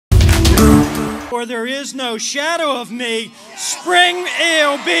For there is no shadow of me. Spring,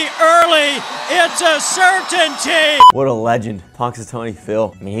 it'll be early. It's a certainty. What a legend, Punxsutawney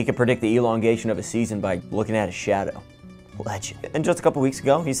Phil. I mean, he could predict the elongation of a season by looking at his shadow. Legend. And just a couple weeks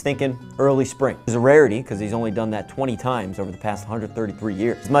ago, he's thinking early spring. It's a rarity because he's only done that 20 times over the past 133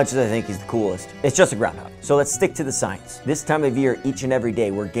 years. As much as I think he's the coolest, it's just a groundhog. So let's stick to the science. This time of year, each and every day,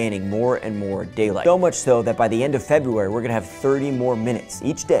 we're gaining more and more daylight. So much so that by the end of February, we're gonna have 30 more minutes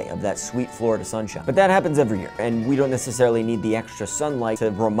each day of that sweet Florida sunshine. But that happens every year, and we don't necessarily need the extra sunlight to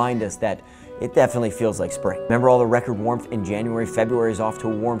remind us that it definitely feels like spring. Remember all the record warmth in January? February is off to a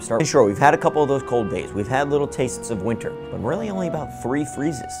warm start. And sure, we've had a couple of those cold days. We've had little tastes of winter, but really only about 3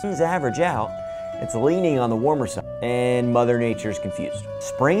 freezes. Things average out, it's leaning on the warmer side, and Mother Nature's confused.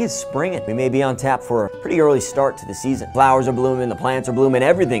 Spring is springing. We may be on tap for a pretty early start to the season. Flowers are blooming, the plants are blooming,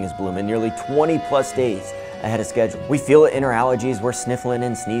 everything is blooming, nearly 20 plus days ahead of schedule. We feel it in our allergies, we're sniffling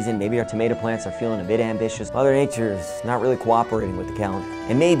and sneezing, maybe our tomato plants are feeling a bit ambitious. Mother Nature's not really cooperating with the calendar.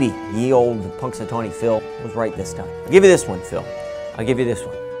 And maybe ye old Punxsutawney Phil was right this time. I'll give you this one, Phil. I'll give you this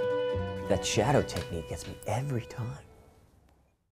one. That shadow technique gets me every time.